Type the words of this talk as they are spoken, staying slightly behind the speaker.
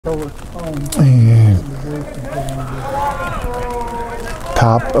And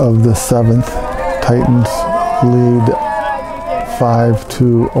top of the seventh, Titans lead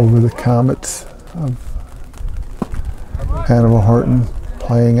 5-2 over the Comets of Hanover Horton,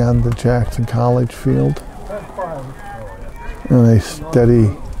 playing on the Jackson College field. And a steady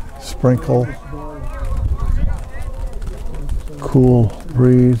sprinkle, cool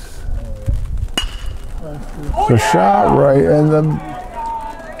breeze. So shot right and then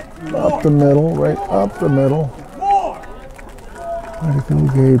up the middle, right up the middle. Way to go,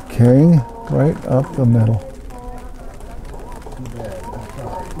 Gabe King, right up the middle.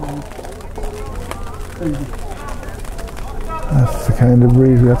 That's the kind of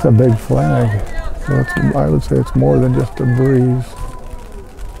breeze. That's a big flag. So it's, I would say it's more than just a breeze.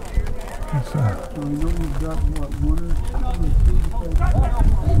 It's I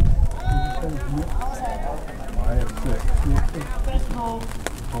have 6.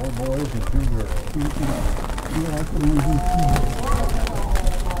 4 boys and 2 girls.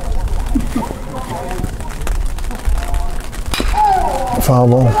 foul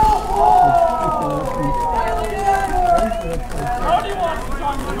ball.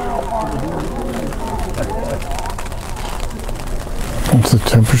 What's the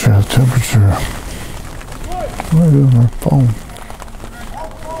temperature? What is my phone?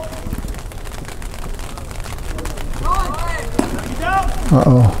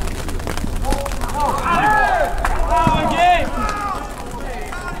 Uh-oh.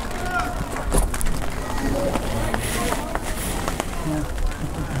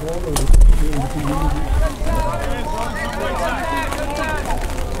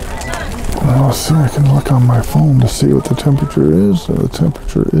 Let's see, I can look on my phone to see what the temperature is. So the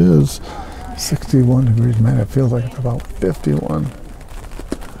temperature is 61 degrees. Man, it feels like it's about 51.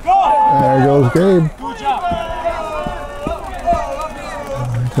 There goes Gabe.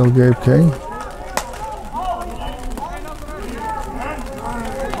 There you go, Gabe King.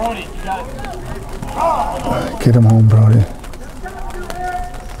 Get him home, Brody.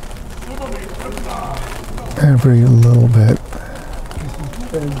 Every little bit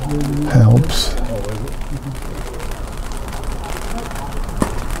helps.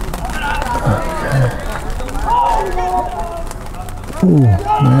 Okay. Ooh,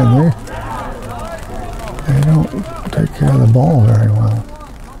 man, they don't take care of the ball very well.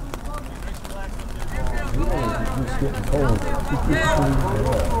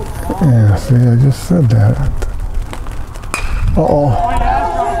 Yeah, see, I just said that. Uh-oh.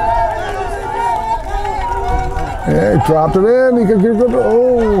 Yeah, he dropped it in. He could get good.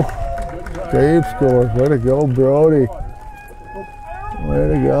 Oh, Dave scores. Way to go, Brody. Way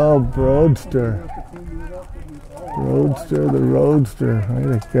to go, Broadster. Roadster, the Roadster. Way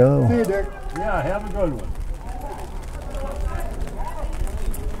to go. See you, Dick. Yeah, have a good one.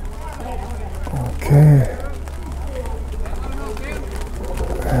 Okay.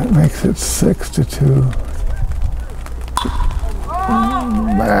 That makes it 6-2.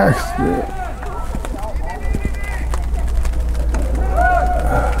 Max.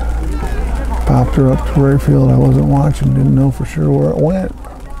 Popped her up to Rayfield. I wasn't watching, didn't know for sure where it went.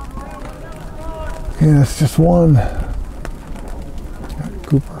 Okay, that's just one. Got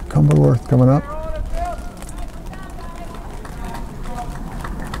Cooper Cumberworth coming up.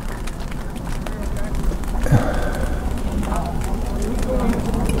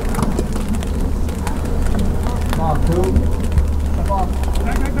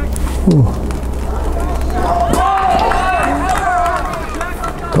 Ooh.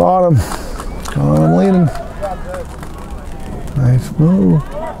 Caught him. Caught him leading. Nice move.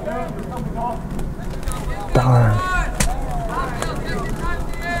 Darn.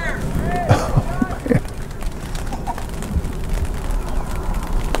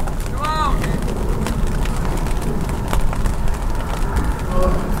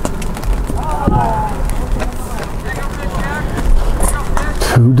 Oh, man.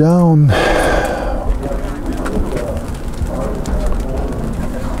 Two down.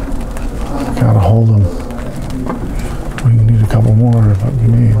 Gotta hold them. We need a couple more, but we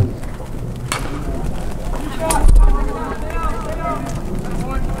need.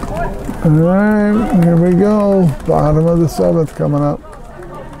 All right, here we go. Bottom of the seventh coming up.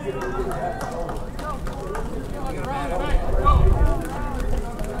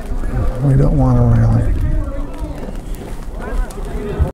 We don't want to rally.